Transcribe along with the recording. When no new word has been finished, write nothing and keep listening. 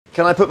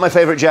Can I put my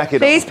favourite jacket on?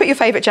 Please put your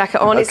favourite jacket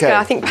on. Okay. It's good.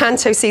 I think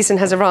panto season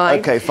has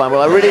arrived. Okay, fine.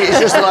 Well, it's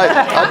just like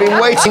I've been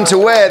waiting to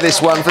wear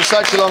this one for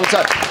such a long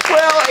time.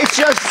 Well, it's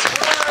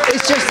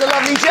just a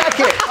lovely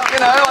jacket. You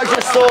know, I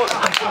just thought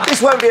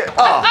this won't be.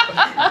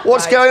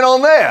 What's going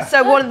on there?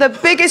 So one of the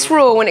biggest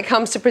rule when it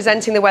comes to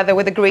presenting the weather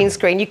with a green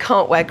screen, you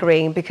can't wear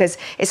green because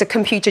it's a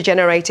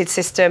computer-generated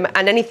system,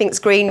 and anything that's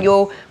green,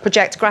 you'll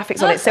project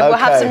graphics on it. So we'll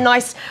have some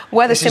nice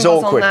weather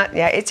symbols on that.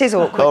 Yeah, it is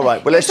awkward. All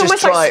right. Well, let's just try.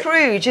 It's almost like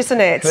Scrooge,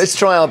 isn't it? Let's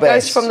try our best.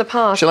 Ghost from the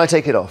past. Shall I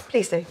take it off?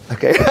 Please do.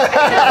 Okay.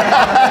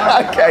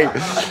 Okay.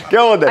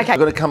 Go on then. Okay. I'm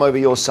going to come over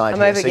your side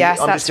here. Over, So yes,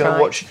 I'm just going to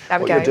watch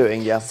what you're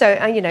doing. Yeah. So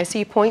so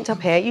you point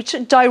up here. You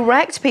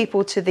direct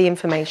people to the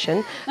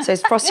information. So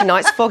it's frosty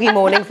nights, foggy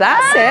mornings.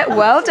 That's it.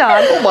 Well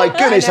done. Oh my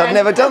goodness, I've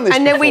never done this.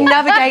 And then we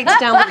navigate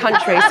down the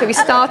country. So we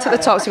start at the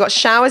top. So we've got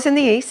showers in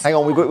the east. Hang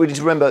on, we need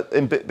to remember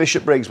in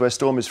Bishop Briggs, where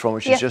Storm is from,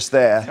 which is just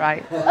there.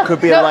 Right.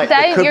 Could be a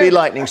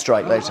lightning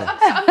strike later.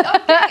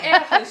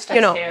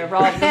 You're not here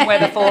rather than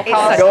weather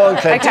forecast. Go on,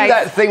 Claire. Do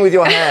that thing with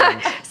your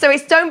hand. So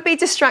it's don't be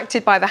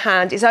distracted by the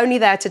hand. It's only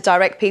there to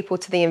direct people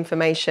to the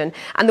information.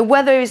 And the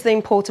weather is the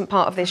important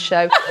part of this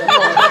show,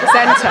 not the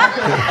presenter.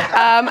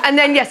 And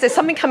then, yes, there's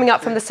something coming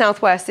up from the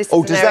southwest. This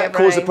does that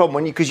cause a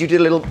problem because you did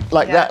a little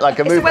like that, like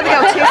a movement? It's the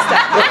weather girl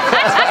two-step.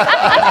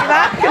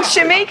 Can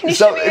shimmy? Can you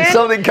shimmy in?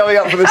 Something coming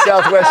up from the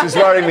southwest was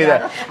worrying me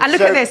there. And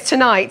look at this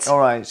tonight. All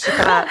right. Look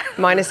at that.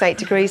 -8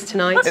 degrees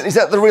tonight. Is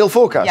that the real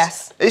forecast?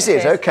 Yes. Is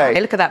it? Okay.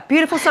 Look at that.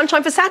 Beautiful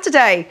sunshine for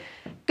Saturday.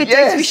 Good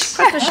day to be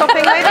Christmas shopping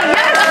with. Yes.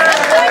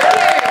 Thank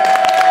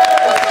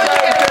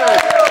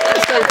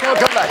you. So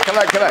good. So, come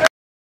back.